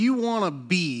You want to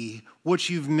be what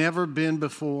you've never been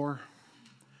before?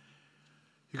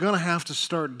 You're going to have to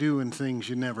start doing things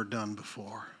you've never done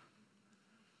before.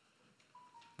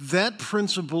 That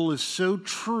principle is so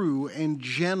true and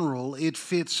general, it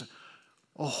fits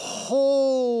a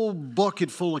whole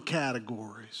bucket full of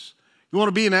categories. You want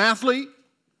to be an athlete?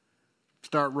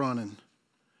 Start running.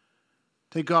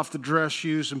 Take off the dress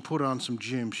shoes and put on some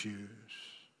gym shoes.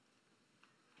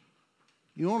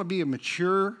 You want to be a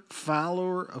mature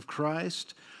follower of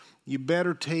Christ? You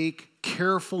better take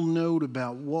careful note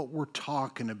about what we're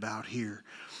talking about here.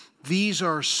 These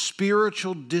are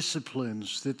spiritual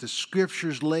disciplines that the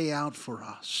Scriptures lay out for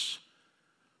us.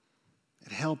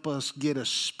 It help us get a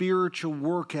spiritual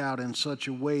workout in such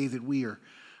a way that we are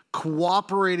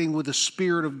cooperating with the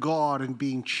Spirit of God and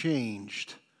being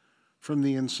changed from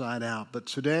the inside out. But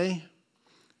today,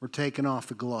 we're taking off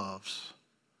the gloves.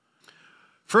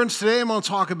 Friends, today I'm going to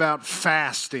talk about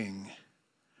fasting.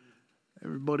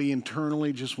 Everybody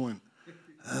internally just went,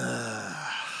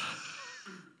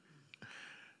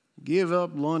 Give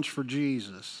up lunch for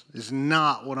Jesus is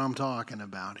not what I'm talking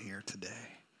about here today.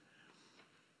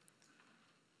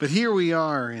 But here we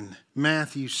are in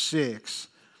Matthew 6,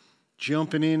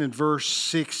 jumping in verse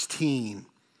 16.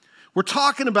 We're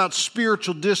talking about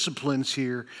spiritual disciplines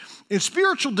here. And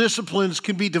spiritual disciplines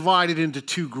can be divided into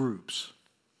two groups.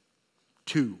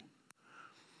 Two.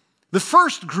 The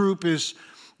first group is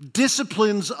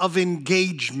disciplines of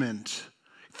engagement.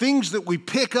 Things that we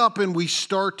pick up and we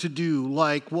start to do,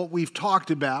 like what we've talked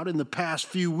about in the past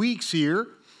few weeks here,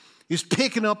 is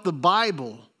picking up the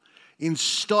Bible in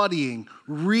studying,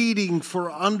 reading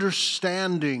for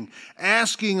understanding,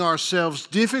 asking ourselves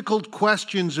difficult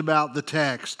questions about the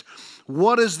text.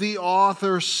 What is the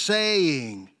author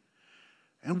saying?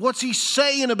 And what's he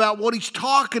saying about what he's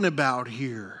talking about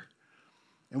here?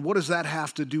 And what does that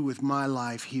have to do with my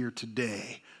life here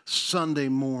today, Sunday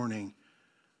morning,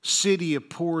 city of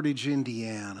Portage,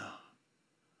 Indiana?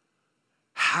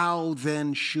 How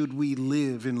then should we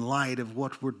live in light of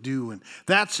what we're doing?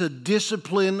 That's a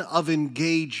discipline of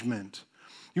engagement.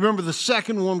 You remember the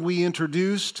second one we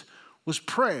introduced was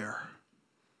prayer.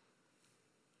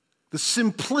 The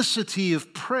simplicity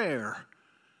of prayer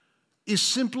is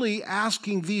simply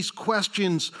asking these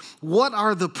questions: what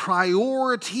are the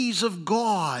priorities of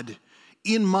God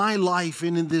in my life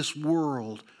and in this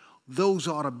world? Those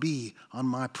ought to be on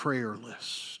my prayer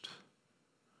list.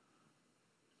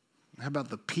 How about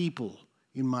the people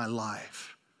in my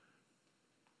life?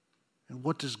 And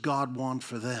what does God want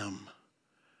for them?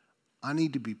 I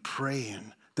need to be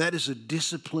praying. That is a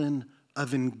discipline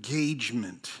of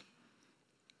engagement.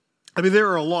 I mean, there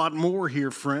are a lot more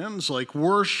here, friends, like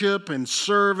worship and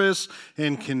service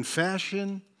and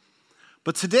confession.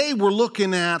 But today we're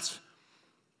looking at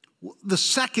the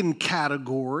second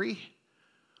category,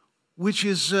 which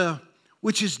is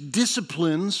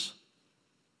disciplines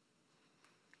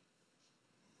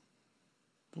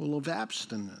of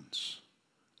abstinence.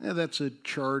 Yeah, that's a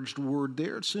charged word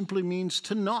there. It simply means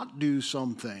to not do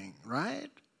something, right?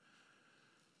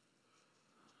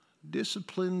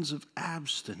 Disciplines of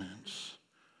abstinence.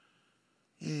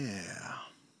 Yeah.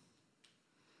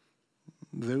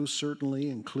 Those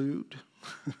certainly include,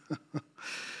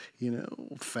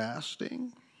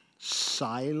 fasting,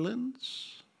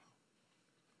 silence.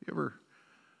 You ever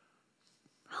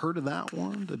heard of that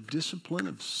one? The discipline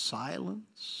of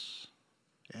silence?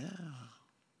 Yeah.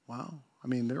 Wow. I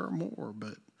mean, there are more,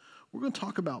 but we're going to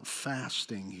talk about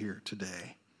fasting here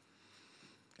today.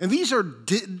 And these are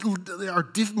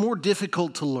more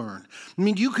difficult to learn. I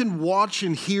mean, you can watch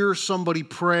and hear somebody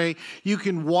pray. You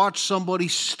can watch somebody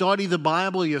study the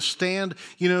Bible. You stand,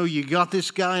 you got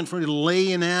this guy in front of you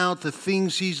laying out the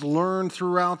things he's learned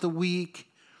throughout the week.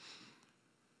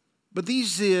 But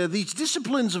these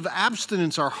disciplines of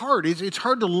abstinence are hard. It's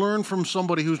hard to learn from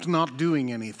somebody who's not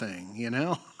doing anything,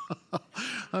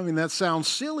 I mean, that sounds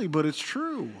silly, but it's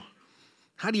true.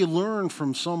 How do you learn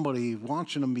from somebody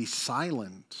watching them be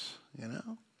silent,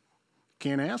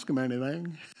 Can't ask them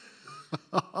anything.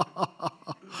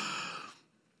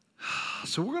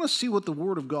 So we're going to see what the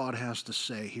Word of God has to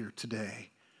say here today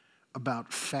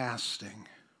about fasting.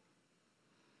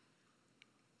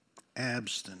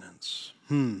 Abstinence.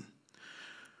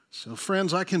 So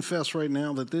friends, I confess right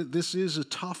now that this is a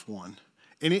tough one.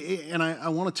 And I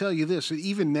want to tell you this,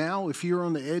 even now, if you're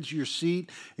on the edge of your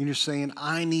seat and you're saying,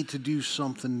 I need to do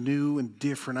something new and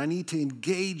different, I need to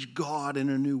engage God in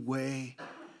a new way,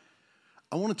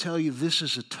 I want to tell you this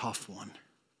is a tough one.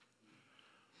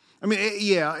 I mean,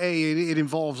 it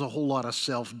involves a whole lot of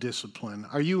self-discipline.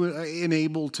 Are you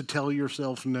enabled to tell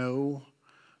yourself no?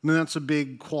 I mean, that's a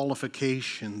big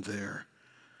qualification there.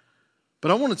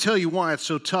 But I want to tell you why it's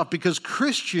so tough, because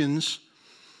Christians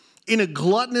in a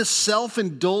gluttonous,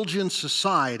 self-indulgent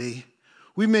society,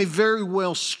 we may very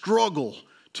well struggle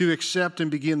to accept and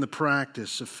begin the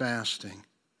practice of fasting,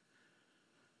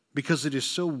 because it is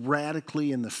so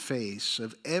radically in the face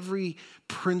of every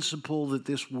principle that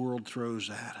this world throws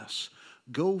at us.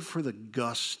 Go for the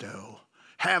gusto.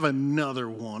 Have another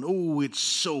one. Oh, it's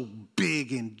so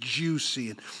big and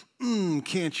juicy. And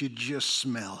can't you just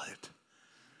smell it?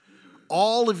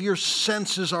 All of your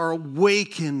senses are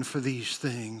awakened for these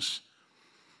things.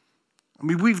 I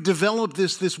mean, we've developed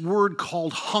this word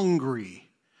called hungry.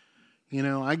 You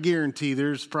know, I guarantee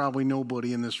there's probably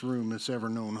nobody in this room that's ever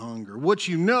known hunger. What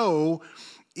you know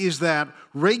is that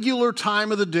regular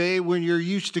time of the day when you're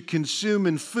used to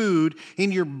consuming food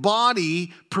and your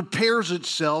body prepares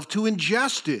itself to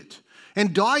ingest it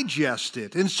and digest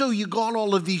it. And so you got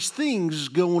all of these things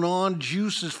going on,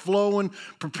 juice is flowing,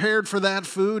 prepared for that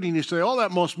food, and you say, oh,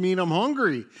 that must mean I'm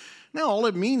hungry. No, all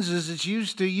it means is it's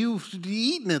used to you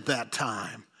eating at that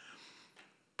time.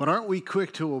 But aren't we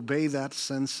quick to obey that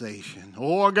sensation?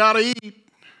 Oh, I gotta eat.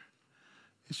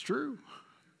 It's true.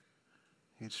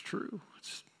 It's true.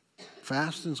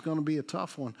 Fasting's going to be a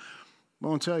tough one. I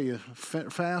want to tell you,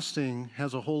 fasting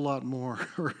has a whole lot more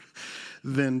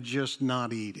than just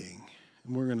not eating.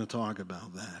 And we're going to talk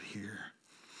about that here.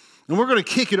 And we're going to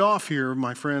kick it off here,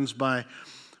 my friends, by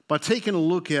taking a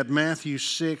look at Matthew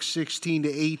 6, 16 to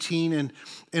 18,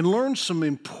 and learn some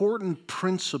important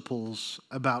principles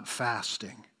about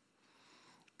fasting.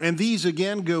 And these,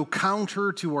 again, go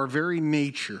counter to our very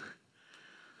nature.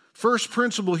 First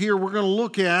principle here we're going to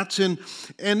look at, and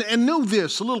know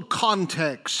this, a little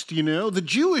context, you know. The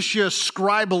Jewish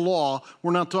scribal law,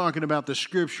 we're not talking about the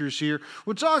scriptures here,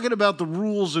 we're talking about the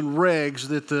rules and regs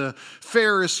that the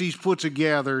Pharisees put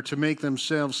together to make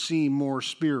themselves seem more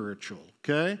spiritual,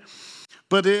 okay?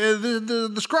 But the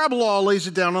scribal law lays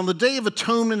it down. On the Day of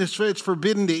Atonement, it's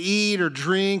forbidden to eat or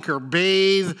drink or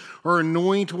bathe or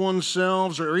anoint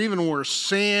oneself or even wear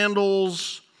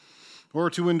sandals or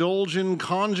to indulge in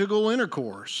conjugal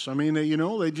intercourse. I mean,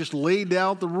 they just laid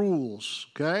out the rules,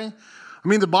 okay? I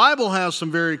mean, the Bible has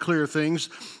some very clear things.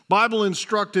 Bible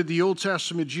instructed the Old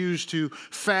Testament Jews to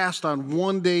fast on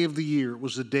one day of the year. It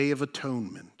was the Day of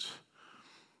Atonement.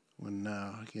 When,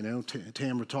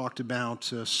 Tamara talked about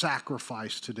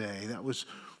sacrifice today, that was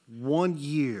 1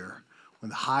 year when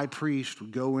the high priest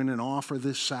would go in and offer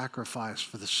this sacrifice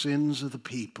for the sins of the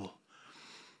people.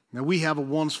 Now, we have a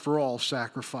once-for-all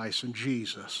sacrifice in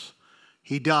Jesus.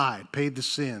 He died, paid the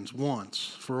sins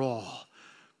once for all.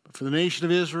 But for the nation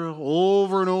of Israel,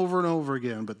 over and over and over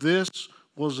again. But this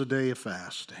was a day of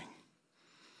fasting.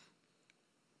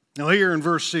 Now, here in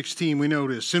verse 16, we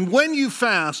notice, and when you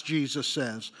fast, Jesus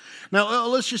says. Now,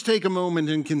 let's just take a moment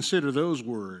and consider those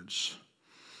words.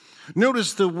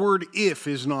 Notice the word if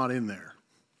is not in there.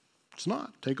 It's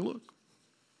not. Take a look.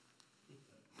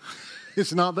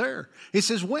 It's not there. It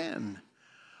says when.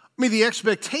 I mean, the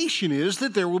expectation is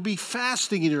that there will be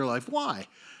fasting in your life. Why?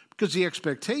 Because the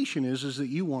expectation is that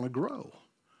you want to grow.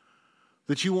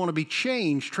 That you want to be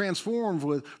changed,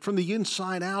 transformed from the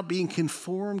inside out, being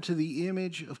conformed to the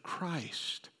image of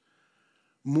Christ.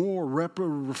 More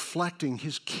reflecting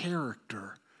his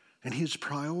character and his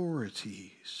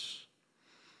priorities.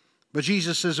 But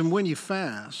Jesus says, and when you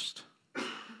fast,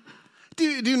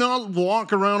 do not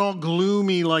walk around all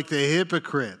gloomy like the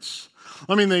hypocrites.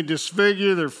 I mean, they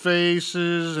disfigure their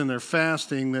faces and their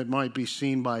fasting that might be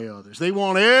seen by others. They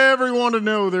want everyone to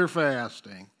know they're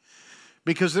fasting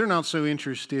because they're not so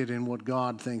interested in what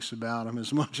God thinks about them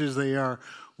as much as they are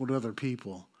what other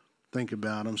people think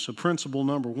about them. So principle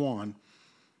number one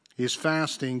is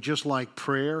fasting, just like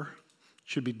prayer,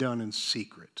 should be done in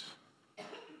secret.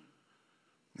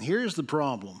 Here's the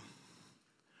problem.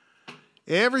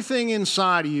 Everything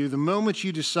inside of you, the moment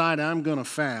you decide I'm going to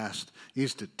fast,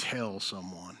 is to tell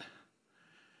someone.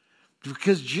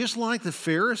 Because just like the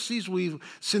Pharisees,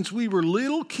 since we were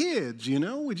little kids,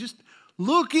 we just,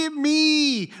 look at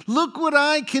me, look what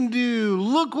I can do,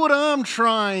 look what I'm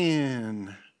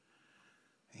trying.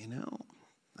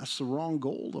 That's the wrong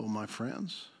goal though, my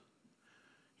friends.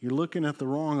 You're looking at the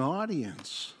wrong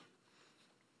audience.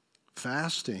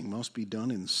 Fasting must be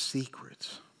done in secret.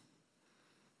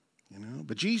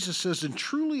 But Jesus says, and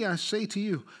truly I say to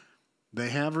you, they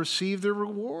have received their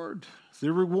reward.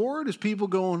 Their reward is people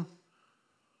going,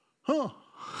 not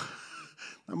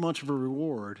much of a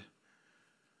reward.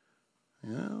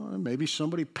 Maybe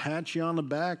somebody pats you on the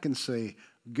back and say,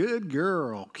 good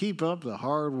girl, keep up the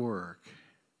hard work.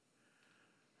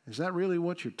 Is that really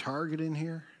what you're targeting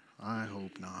here? I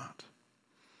hope not.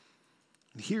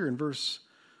 And here in verse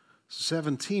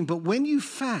 17, but when you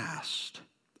fast,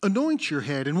 anoint your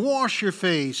head and wash your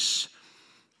face,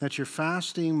 that your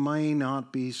fasting may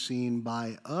not be seen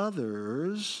by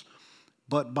others,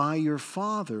 but by your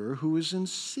Father who is in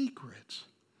secret.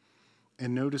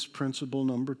 And notice principle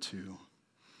number 2.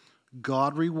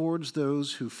 God rewards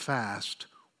those who fast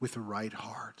with the right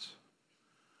heart,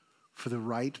 for the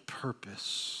right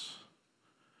purpose.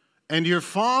 And your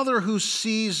Father who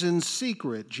sees in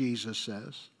secret, Jesus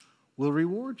says, will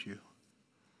reward you.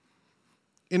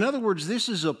 In other words, this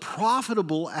is a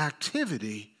profitable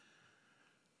activity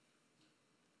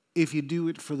if you do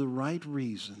it for the right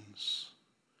reasons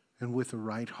and with the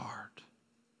right heart.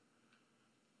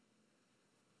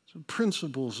 Some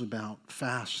principles about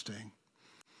fasting.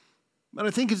 But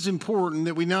I think it's important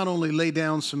that we not only lay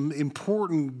down some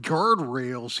important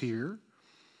guardrails here,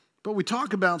 but we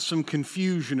talk about some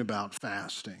confusion about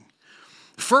fasting.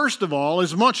 First of all,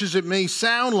 as much as it may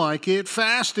sound like it,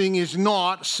 fasting is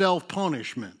not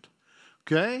self-punishment,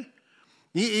 okay?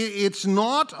 It's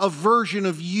not a version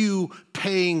of you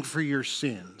paying for your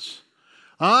sins.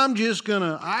 I'm just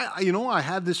gonna, I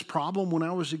had this problem when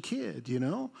I was a kid,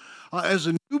 As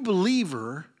a new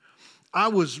believer, I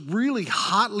was really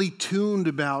hotly tuned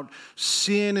about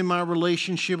sin in my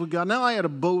relationship with God. Now I had a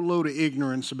boatload of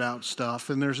ignorance about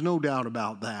stuff, and there's no doubt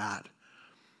about that.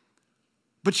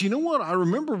 But you know what? I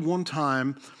remember one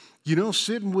time,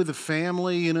 sitting with a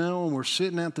family, and we're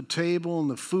sitting at the table,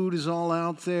 and the food is all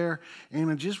out there,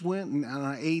 and I just went and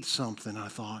I ate something. I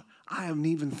thought, I haven't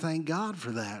even thanked God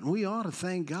for that, and we ought to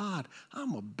thank God.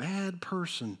 I'm a bad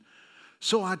person.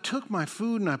 So I took my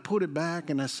food and I put it back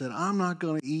and I said, I'm not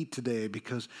going to eat today,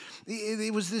 because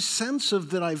it was this sense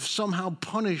of that I've somehow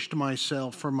punished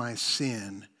myself for my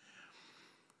sin.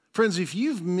 Friends, if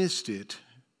you've missed it,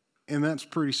 and that's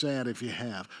pretty sad if you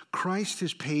have, Christ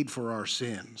has paid for our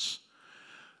sins.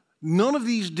 None of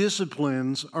these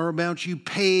disciplines are about you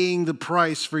paying the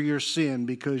price for your sin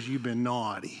because you've been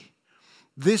naughty.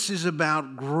 This is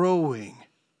about growing.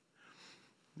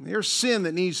 There's sin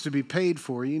that needs to be paid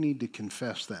for. You need to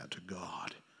confess that to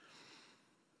God.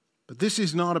 But this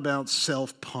is not about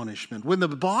self-punishment. When the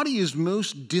body is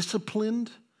most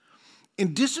disciplined,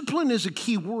 and discipline is a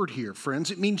key word here,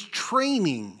 friends. It means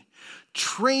training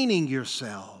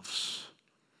yourselves.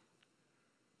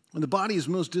 When the body is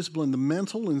most disciplined, the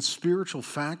mental and spiritual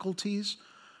faculties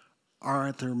are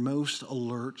at their most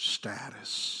alert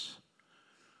status.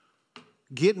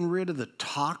 Getting rid of the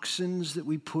toxins that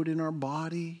we put in our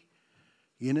body,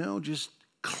 just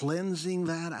cleansing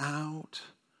that out.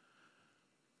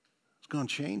 It's going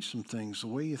to change some things, the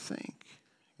way you think,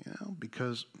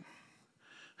 because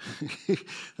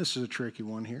this is a tricky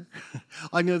one here.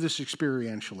 I know this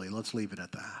experientially. Let's leave it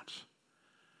at that.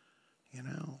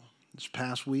 This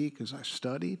past week as I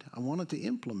studied, I wanted to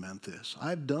implement this.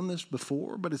 I've done this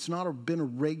before, but it's not been a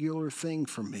regular thing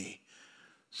for me.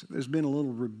 So there's been a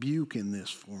little rebuke in this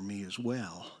for me as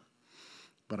well.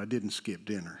 But I didn't skip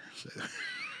dinner.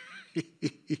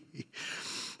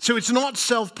 So it's not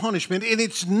self-punishment, and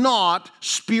it's not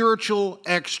spiritual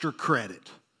extra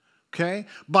credit. Okay?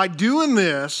 By doing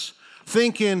this,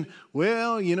 thinking,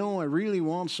 well, I really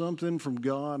want something from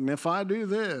God, and if I do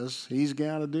this, He's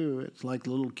got to do it. It's like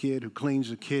the little kid who cleans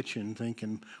the kitchen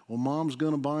thinking, well, Mom's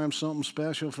going to buy him something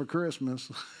special for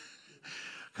Christmas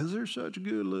because they're such a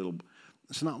good little...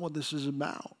 It's not what this is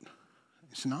about.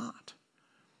 It's not.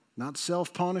 Not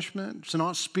self-punishment. It's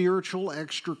not spiritual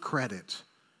extra credit.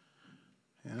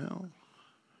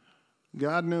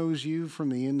 God knows you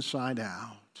from the inside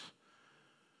out.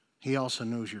 He also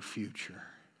knows your future.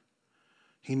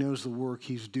 He knows the work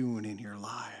He's doing in your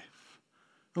life.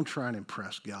 Don't try and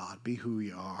impress God. Be who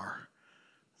you are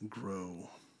and grow.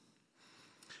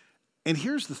 And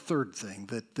here's the third thing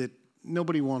that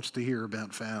nobody wants to hear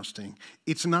about fasting.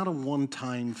 It's not a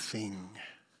one-time thing.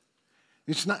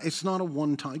 It's not a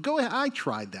one-time. Go ahead. I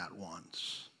tried that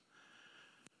once.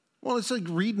 Well, it's like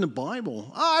reading the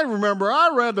Bible. I remember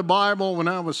I read the Bible when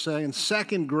I was, say, in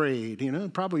second grade.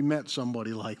 Probably met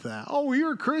somebody like that. Oh,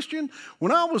 you're a Christian?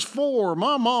 When I was 4,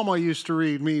 my mama used to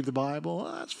read me the Bible.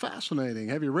 Oh, that's fascinating.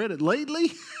 Have you read it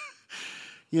lately?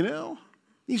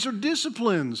 These are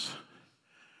disciplines.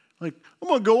 Like, I'm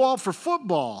going to go out for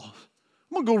football.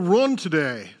 I'm going to go run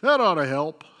today. That ought to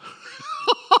help.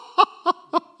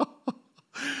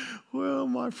 Well,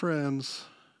 my friends,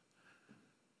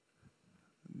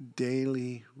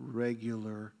 daily,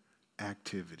 regular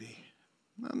activity.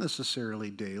 Not necessarily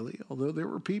daily, although there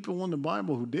were people in the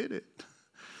Bible who did it.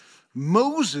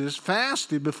 Moses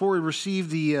fasted before he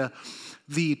received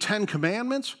the 10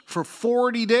 Commandments for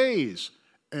 40 days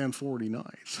and 40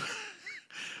 nights.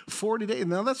 40 days.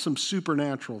 Now, that's some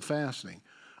supernatural fasting.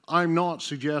 I'm not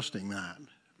suggesting that.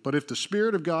 But if the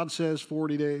Spirit of God says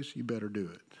 40 days, you better do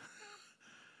it.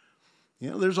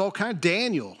 There's all kind of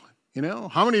Daniel.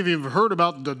 How many of you have heard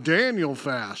about the Daniel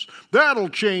fast? That'll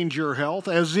change your health,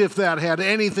 as if that had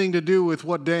anything to do with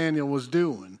what Daniel was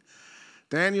doing.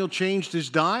 Daniel changed his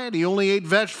diet. He only ate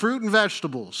fruit and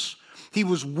vegetables. He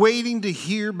was waiting to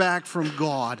hear back from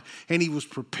God, and he was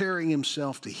preparing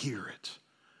himself to hear it.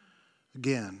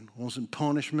 Again, wasn't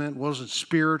punishment, wasn't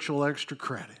spiritual extra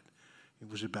credit. It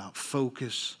was about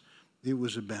focus. It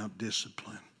was about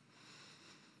discipline.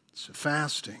 So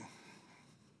fasting.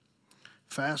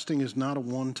 Fasting is not a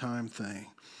one-time thing.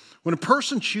 When a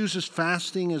person chooses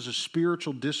fasting as a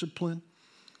spiritual discipline,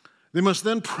 they must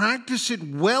then practice it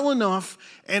well enough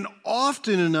and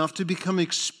often enough to become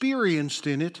experienced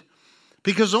in it,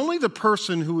 because only the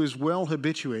person who is well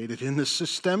habituated in the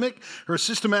systematic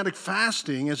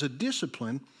fasting as a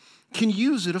discipline can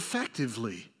use it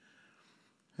effectively.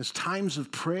 As times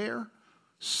of prayer,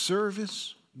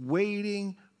 service,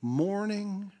 waiting,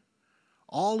 mourning,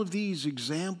 all of these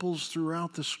examples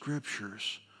throughout the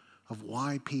scriptures of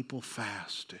why people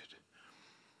fasted.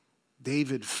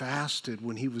 David fasted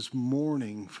when he was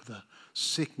mourning for the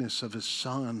sickness of his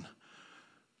son,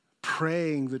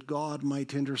 praying that God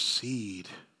might intercede.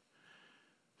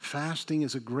 Fasting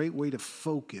is a great way to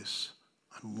focus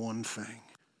on one thing.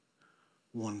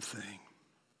 One thing.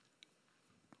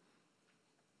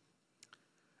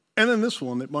 And then this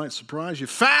one that might surprise you.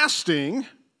 Fasting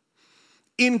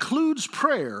includes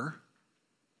prayer,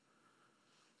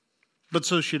 but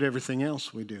so should everything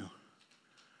else we do.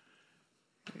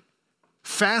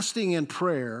 Fasting and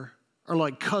prayer are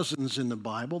like cousins in the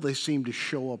Bible. They seem to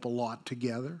show up a lot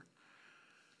together,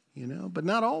 but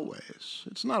not always.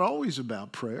 It's not always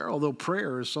about prayer, although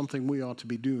prayer is something we ought to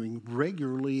be doing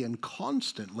regularly and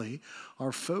constantly.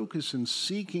 Our focus in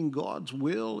seeking God's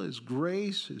will, His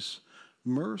grace, His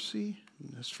mercy,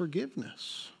 and His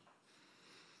forgiveness.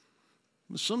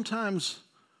 Sometimes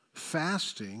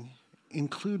fasting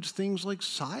includes things like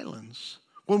silence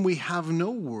when we have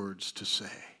no words to say.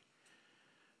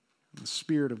 The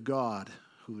Spirit of God,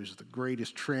 who is the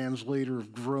greatest translator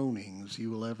of groanings you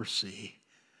will ever see.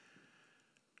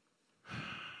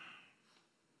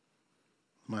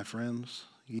 My friends,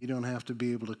 you don't have to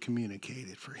be able to communicate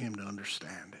it for Him to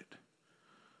understand it.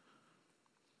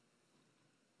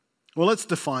 Well, let's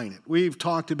define it. We've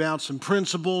talked about some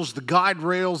principles, the guide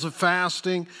rails of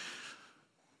fasting,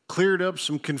 cleared up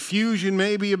some confusion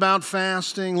maybe about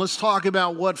fasting. Let's talk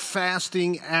about what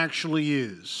fasting actually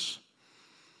is.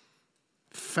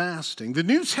 Fasting. The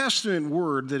New Testament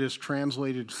word that is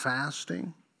translated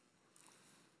fasting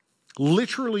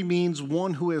literally means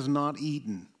one who has not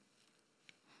eaten.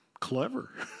 Clever.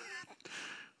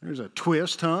 There's a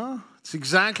twist, huh? It's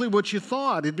exactly what you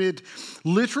thought. It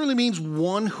literally means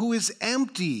one who is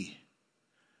empty.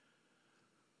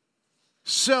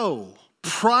 So,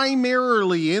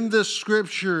 primarily in the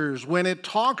scriptures, when it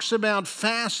talks about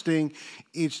fasting,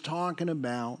 it's talking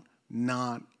about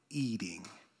not eating.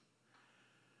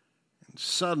 And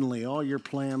suddenly, all your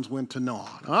plans went to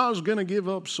naught. I was going to give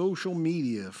up social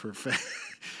media for fasting.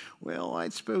 Well, I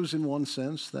suppose in one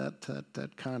sense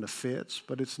that kind of fits,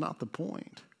 but it's not the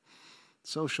point.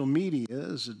 Social media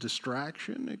is a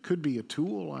distraction. It could be a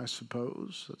tool, I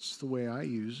suppose. That's the way I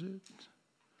use it.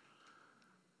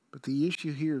 But the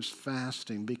issue here is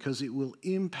fasting, because it will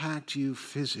impact you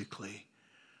physically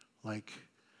like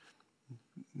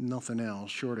nothing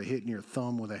else, short of hitting your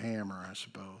thumb with a hammer, I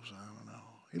suppose. I don't know.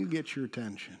 It'll get your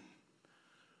attention.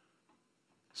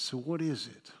 So what is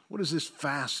it? What is this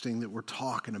fasting that we're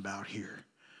talking about here?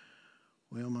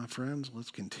 Well, my friends,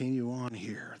 let's continue on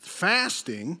here.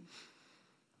 Fasting,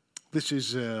 this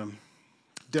is a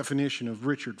definition of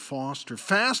Richard Foster.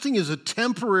 Fasting is a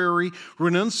temporary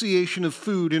renunciation of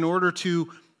food in order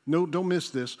to, no, don't miss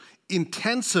this,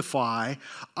 intensify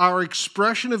our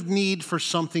expression of need for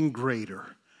something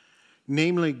greater,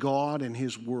 namely God and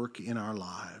His work in our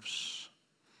lives.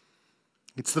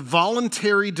 It's the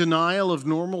voluntary denial of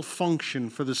normal function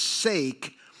for the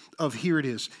sake of, here it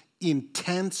is,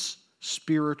 intense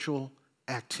spiritual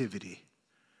activity.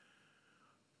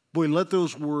 Boy, let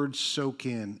those words soak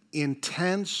in.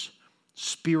 Intense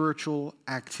spiritual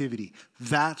activity.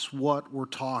 That's what we're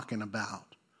talking about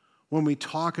when we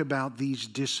talk about these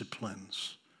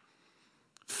disciplines.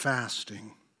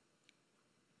 Fasting.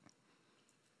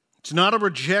 It's not a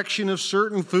rejection of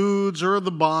certain foods or of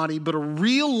the body, but a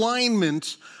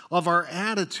realignment of our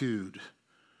attitude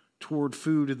toward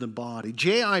food in the body.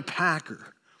 J.I.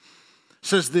 Packer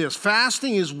says this: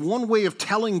 fasting is one way of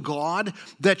telling God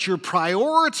that your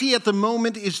priority at the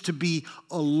moment is to be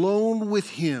alone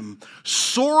with Him,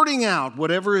 sorting out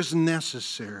whatever is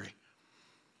necessary.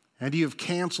 And you have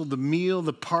canceled the meal,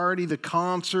 the party, the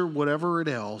concert, whatever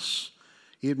else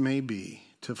it may be,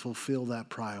 to fulfill that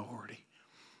priority.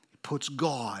 It puts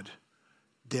God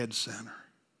dead center.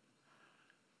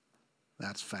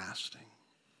 That's fasting.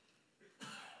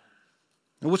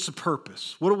 And what's the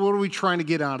purpose? What are we trying to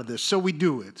get out of this? So we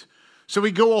do it. So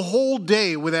we go a whole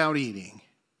day without eating.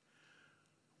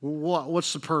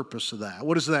 What's the purpose of that?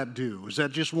 What does that do? Is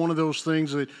that just one of those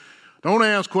things that don't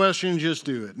ask questions, just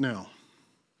do it? No.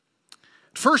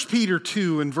 1 Peter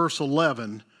 2 in verse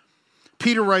 11,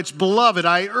 Peter writes, "Beloved,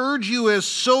 I urge you as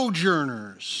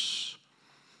sojourners,"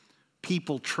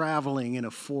 people traveling in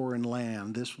a foreign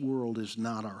land. This world is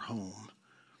not our home.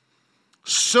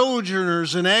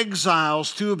 "Sojourners and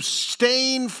exiles, to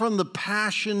abstain from the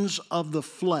passions of the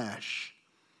flesh,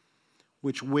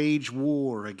 which wage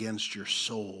war against your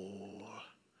soul."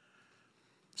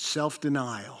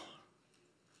 Self-denial,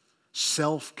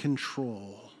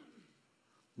 self-control.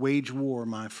 Wage war,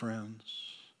 my friends.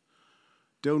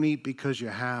 Don't eat because you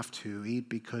have to. Eat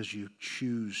because you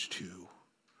choose to.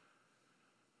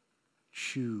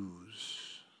 Choose.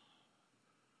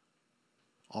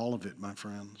 All of it, my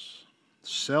friends.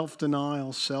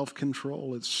 Self-denial,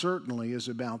 self-control. It certainly is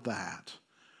about that.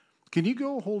 Can you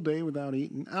go a whole day without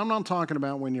eating? I'm not talking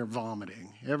about when you're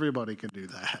vomiting. Everybody can do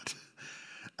that.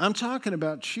 I'm talking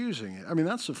about choosing it. I mean,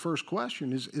 that's the first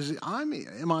question,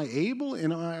 am I able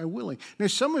and am I willing? Now,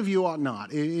 some of you ought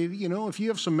not. If you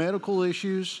have some medical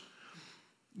issues,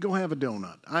 go have a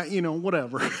donut.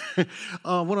 Whatever.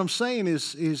 What I'm saying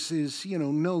is,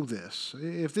 know this.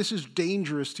 If this is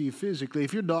dangerous to you physically,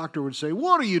 if your doctor would say,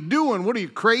 "What are you doing? What are you,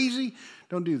 crazy?"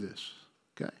 Don't do this,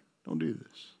 okay? Don't do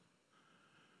this.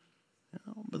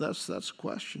 But that's the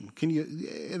question. Can you?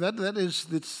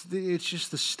 It's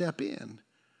just the step in.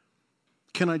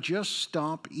 Can I just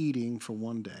stop eating for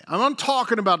one day? I'm not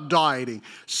talking about dieting.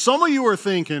 Some of you are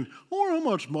thinking, how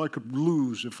much I could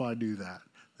lose if I do that.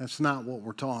 That's not what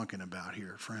we're talking about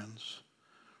here, friends.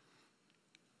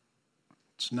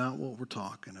 It's not what we're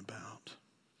talking about.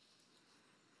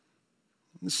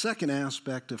 The second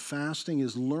aspect of fasting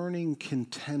is learning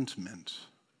contentment.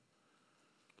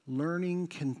 Learning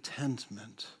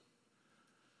contentment.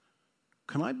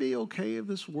 Can I be okay in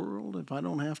this world if I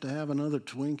don't have to have another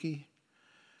Twinkie?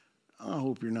 I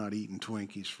hope you're not eating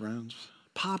Twinkies, friends.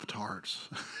 Pop-Tarts.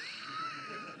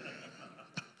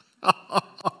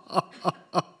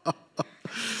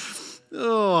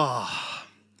 Oh.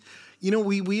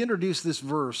 We introduced this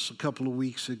verse a couple of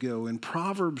weeks ago in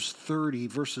Proverbs 30,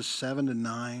 verses 7 to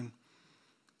 9.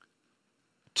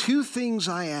 "Two things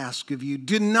I ask of you.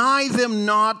 Deny them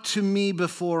not to me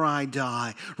before I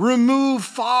die. Remove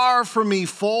far from me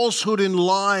falsehood and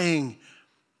lying.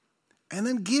 And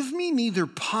then give me neither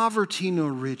poverty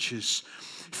nor riches.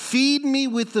 Feed me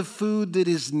with the food that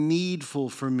is needful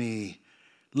for me,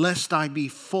 lest I be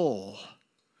full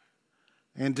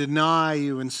and deny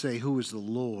you and say, 'Who is the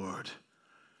Lord?'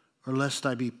 Or lest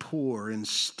I be poor and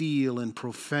steal and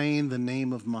profane the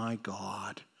name of my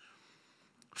God."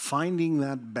 Finding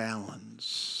that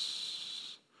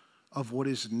balance of what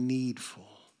is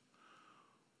needful,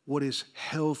 what is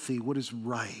healthy, what is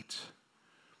right.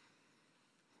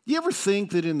 You ever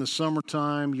think that in the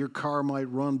summertime your car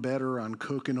might run better on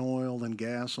cooking oil than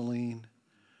gasoline?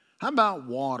 How about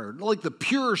water? Like the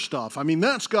pure stuff. I mean,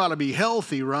 that's got to be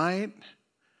healthy, right?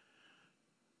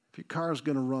 If your car's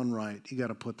going to run right, you got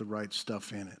to put the right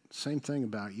stuff in it. Same thing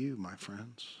about you, my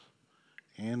friends,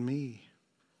 and me.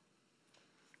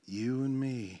 You and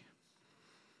me.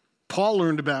 Paul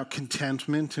learned about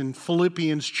contentment in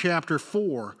Philippians chapter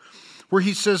 4, where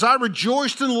he says, "I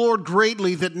rejoiced in the Lord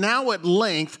greatly that now at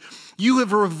length you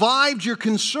have revived your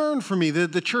concern for me."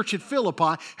 The church at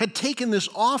Philippi had taken this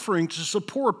offering to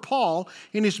support Paul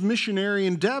in his missionary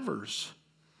endeavors.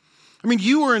 I mean,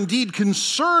 you were indeed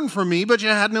concerned for me, but you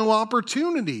had no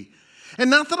opportunity. And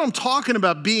not that I'm talking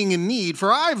about being in need,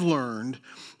 for I've learned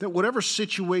that whatever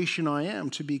situation I am,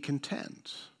 to be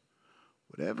content.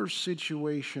 Whatever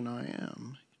situation I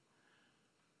am,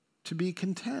 to be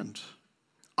content.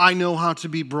 I know how to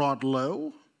be brought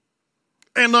low,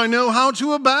 and I know how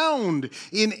to abound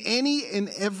in any and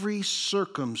every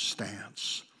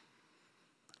circumstance.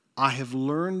 I have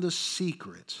learned the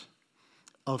secret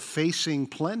of facing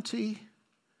plenty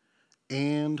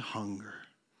and hunger,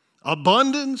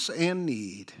 abundance and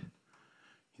need.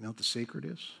 You know what the secret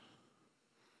is?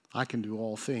 I can do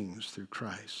all things through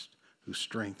Christ who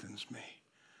strengthens me.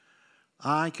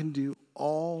 I can do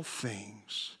all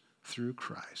things through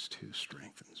Christ who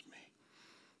strengthens me.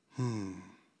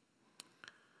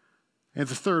 And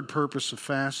the third purpose of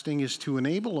fasting is to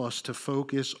enable us to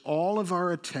focus all of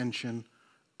our attention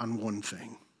on one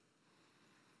thing.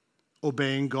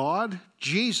 Obeying God,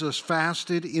 Jesus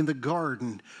fasted in the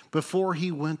garden before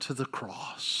he went to the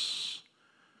cross.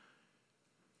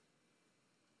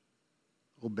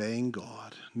 Obeying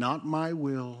God, not my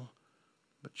will,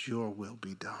 but your will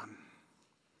be done.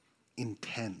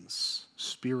 Intense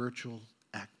spiritual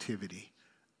activity.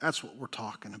 That's what we're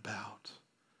talking about.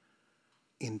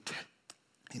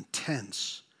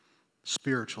 Intense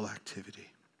spiritual activity.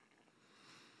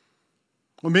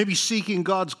 Or maybe seeking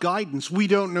God's guidance. We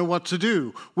don't know what to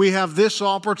do. We have this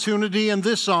opportunity and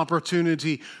this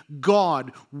opportunity.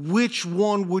 God, which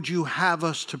one would you have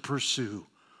us to pursue?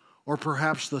 Or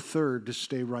perhaps the third, to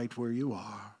stay right where you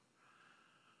are.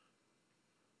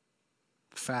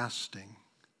 Fasting.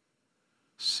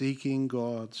 Seeking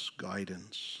God's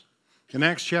guidance. In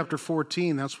Acts chapter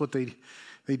 14, that's what they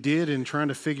did in trying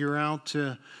to figure out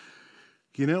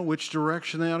which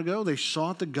direction they ought to go. They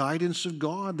sought the guidance of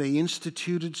God. They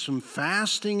instituted some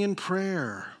fasting and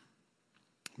prayer.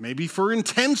 Maybe for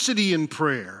intensity in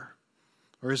prayer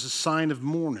or as a sign of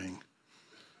mourning.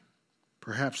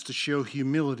 Perhaps to show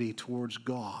humility towards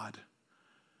God.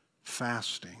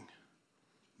 Fasting.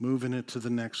 Moving it to the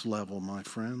next level, my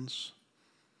friends.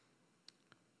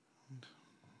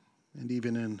 And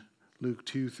even in Luke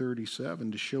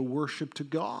 2:37, to show worship to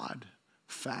God.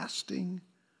 Fasting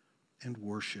and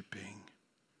worshiping,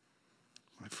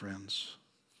 my friends.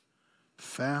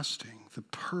 Fasting, the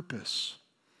purpose.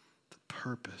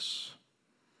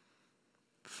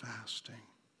 Fasting.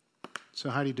 So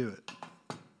how do you do it?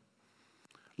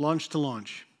 Lunch to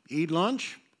lunch. Eat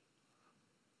lunch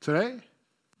today.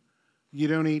 You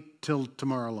don't eat till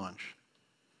tomorrow lunch.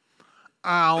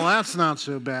 Oh, that's not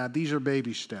so bad. These are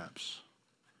baby steps.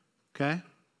 Okay?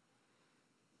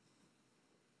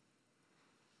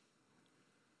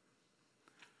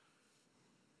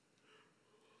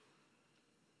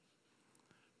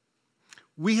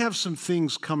 We have some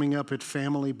things coming up at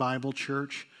Family Bible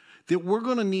Church that we're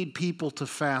going to need people to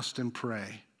fast and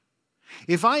pray.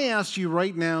 If I asked you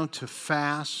right now to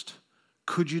fast,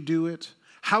 could you do it?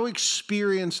 How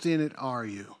experienced in it are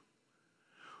you?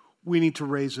 We need to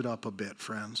raise it up a bit,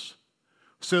 friends.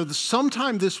 So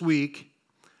sometime this week,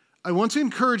 I want to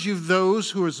encourage you,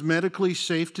 those who are medically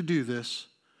safe to do this,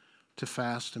 to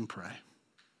fast and pray.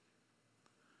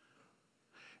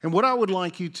 And what I would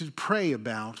like you to pray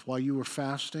about while you are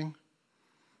fasting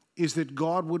is that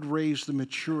God would raise the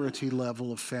maturity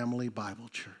level of Family Bible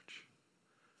Church.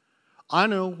 I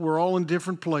know we're all in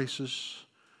different places,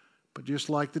 but just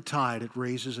like the tide, it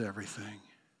raises everything.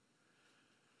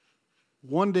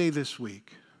 One day this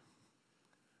week,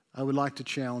 I would like to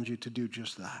challenge you to do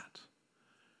just that.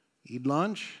 Eat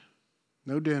lunch,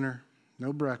 no dinner,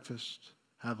 no breakfast,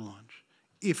 have lunch,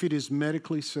 if it is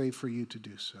medically safe for you to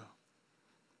do so.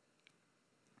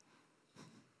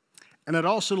 And I'd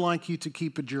also like you to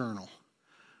keep a journal,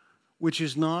 which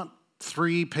is not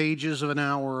 3 pages of an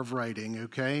hour of writing,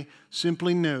 okay?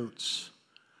 Simply notes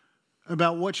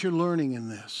about what you're learning in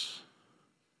this,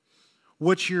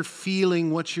 what you're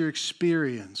feeling, what your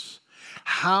experience,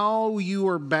 how you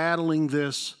are battling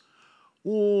this.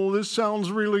 Oh, this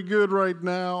sounds really good right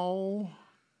now.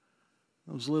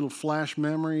 Those little flash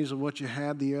memories of what you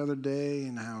had the other day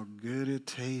and how good it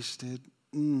tasted.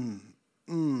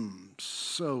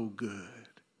 So good.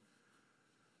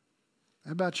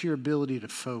 How about your ability to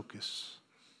focus?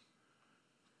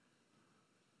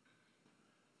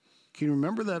 Can you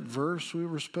remember that verse we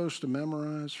were supposed to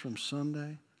memorize from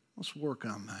Sunday? Let's work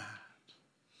on that.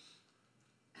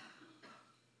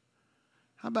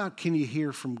 How about can you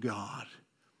hear from God?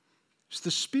 Is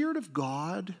the Spirit of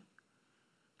God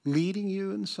leading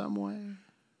you in some way?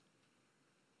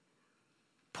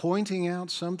 Pointing out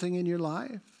something in your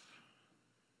life?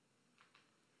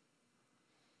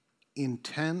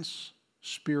 Intense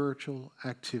spiritual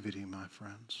activity, my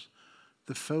friends.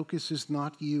 The focus is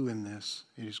not you in this,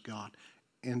 it is God.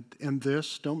 And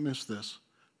this, don't miss this.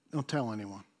 Don't tell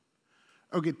anyone.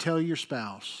 Okay, tell your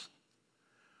spouse.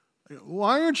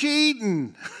 Why aren't you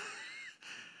eating?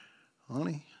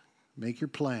 Honey, make your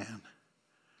plan.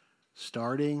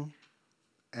 Starting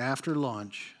after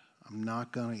lunch, I'm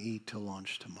not going to eat till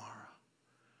lunch tomorrow.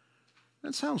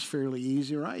 That sounds fairly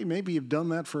easy, right? Maybe you've done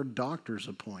that for a doctor's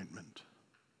appointment.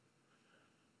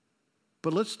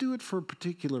 But let's do it for a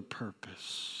particular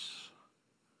purpose.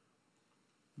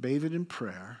 Bathe it in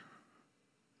prayer.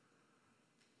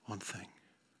 One thing.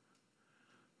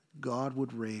 God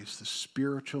would raise the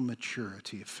spiritual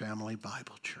maturity of Family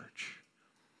Bible Church.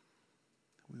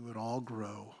 We would would all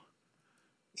grow.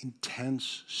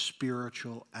 Intense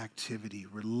spiritual activity,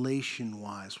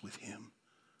 relation-wise with Him.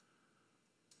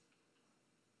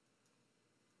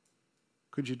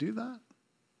 Could you do that?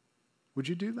 Would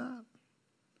you do that?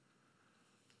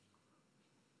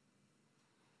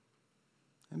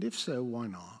 And if so, why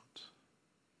not?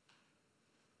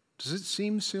 Does it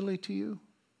seem silly to you?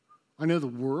 I know the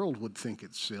world would think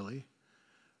it's silly.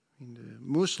 I mean,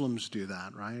 Muslims do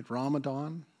that, right?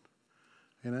 Ramadan,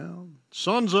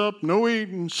 sun's up, no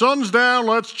eating. Sun's down,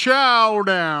 let's chow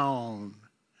down.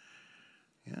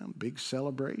 Yeah, big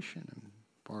celebration in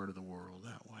part of the world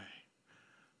that way.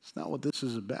 It's not what this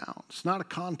is about. It's not a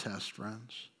contest,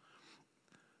 friends.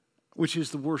 Which is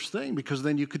the worst thing, because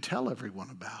then you could tell everyone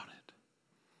about it.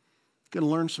 You're going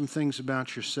to learn some things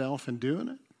about yourself in doing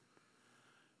it.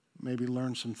 Maybe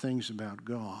learn some things about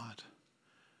God.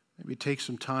 Maybe take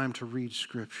some time to read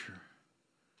Scripture.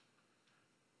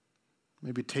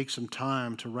 Maybe take some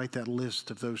time to write that list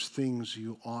of those things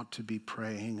you ought to be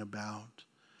praying about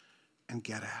and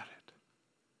get at it.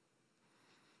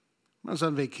 When I was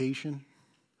on vacation,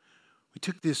 we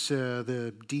took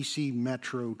the DC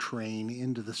Metro train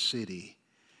into the city,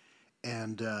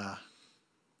 and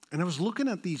I was looking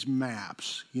at these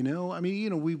maps, we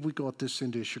got this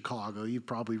into Chicago. You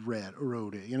probably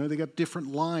wrote it. They got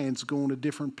different lines going to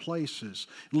different places,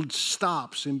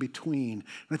 stops in between.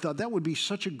 And I thought that would be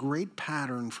such a great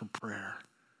pattern for prayer.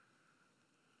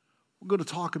 We're going to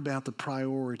talk about the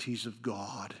priorities of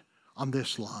God on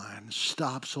this line,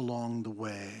 stops along the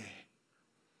way.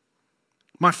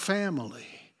 My family,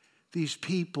 these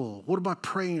people, what am I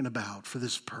praying about for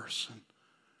this person?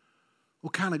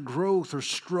 What kind of growth or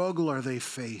struggle are they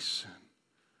facing?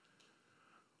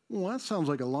 Well, that sounds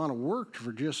like a lot of work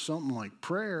for just something like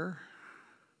prayer.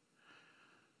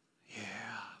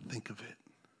 Yeah, think of it.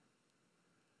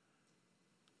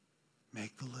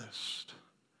 Make the list.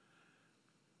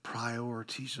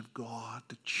 Priorities of God,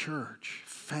 the church,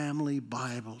 family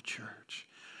Bible church.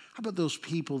 How about those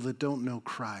people that don't know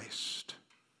Christ?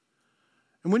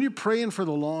 And when you're praying for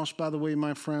the lost, by the way,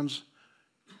 my friends,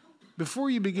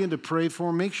 before you begin to pray for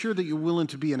them, make sure that you're willing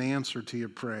to be an answer to your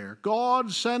prayer.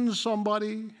 God, send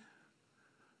somebody.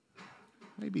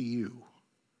 Maybe you.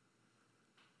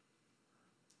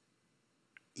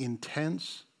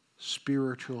 Intense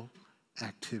spiritual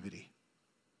activity.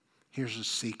 Here's a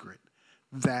secret.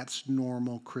 That's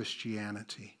normal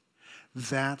Christianity.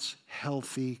 That's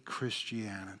healthy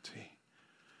Christianity.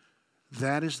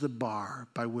 That is the bar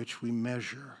by which we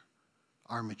measure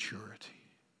our maturity.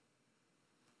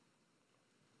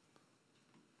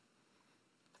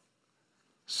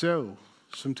 So,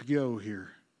 some to go here.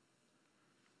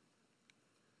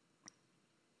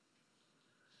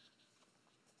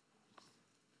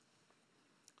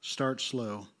 Start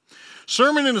slow.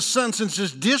 Sermon, in a sense,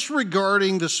 is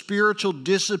disregarding the spiritual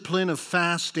discipline of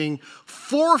fasting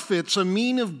forfeits a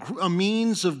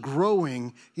means of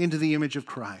growing into the image of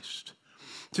Christ.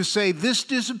 To say this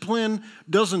discipline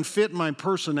doesn't fit my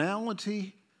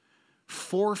personality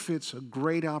forfeits a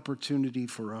great opportunity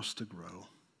for us to grow.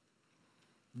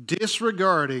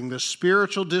 Disregarding the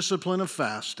spiritual discipline of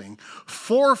fasting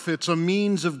forfeits a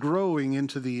means of growing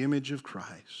into the image of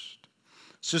Christ.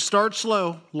 So start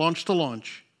slow, lunch to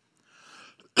lunch.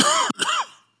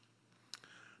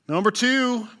 Number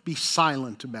 2, be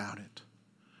silent about it.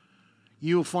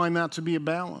 You will find that to be a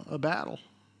battle.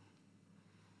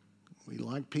 We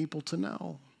like people to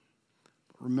know.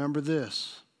 But remember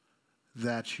this,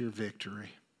 that's your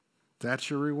victory. That's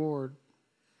your reward.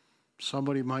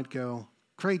 Somebody might go,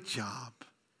 great job.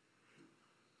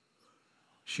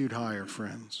 Shoot higher,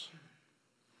 friends.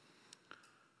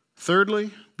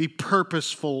 Thirdly, be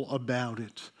purposeful about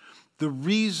it. The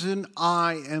reason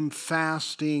I am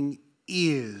fasting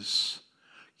is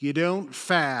you don't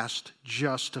fast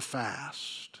just to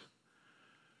fast.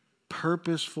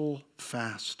 Purposeful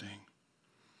fasting.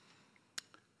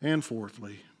 And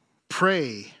fourthly,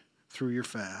 pray through your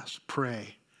fast.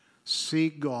 Pray.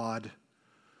 Seek God.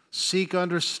 Seek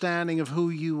understanding of who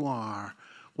you are,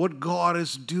 what God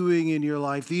is doing in your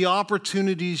life, the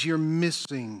opportunities you're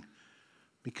missing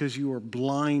because you are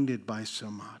blinded by so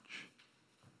much.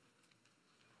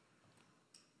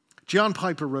 John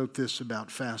Piper wrote this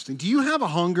about fasting. Do you have a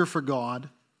hunger for God?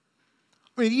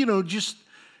 I mean, just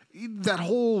that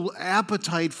whole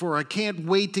appetite for, I can't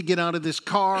wait to get out of this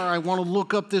car. I want to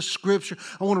look up this scripture.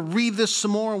 I want to read this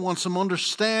some more. I want some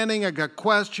understanding. I got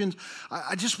questions.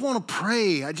 I just want to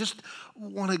pray. I just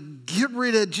want to get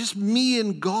rid of just me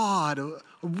and God. A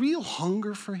real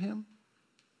hunger for Him.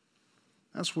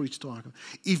 That's what he's talking about.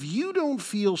 If you don't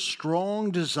feel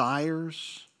strong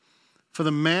desires for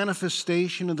the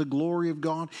manifestation of the glory of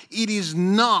God? It is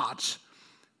not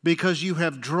because you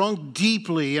have drunk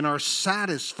deeply and are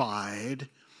satisfied.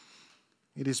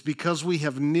 It is because we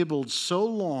have nibbled so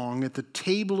long at the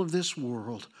table of this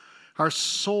world. Our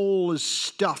soul is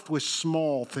stuffed with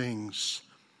small things,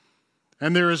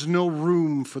 and there is no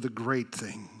room for the great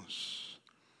things.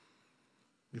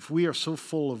 If we are so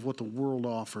full of what the world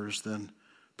offers, then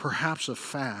perhaps a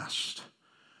fast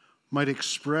might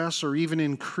express or even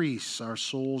increase our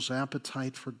soul's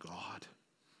appetite for God.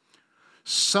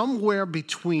 Somewhere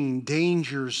between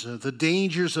the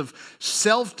dangers of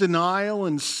self-denial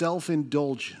and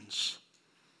self-indulgence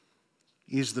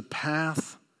is the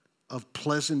path of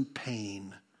pleasant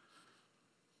pain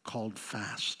called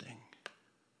fasting.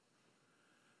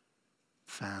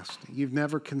 Fasting. You've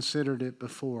never considered it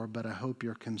before, but I hope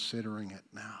you're considering it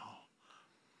now.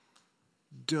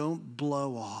 Don't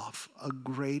blow off a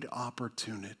great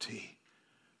opportunity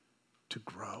to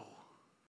grow.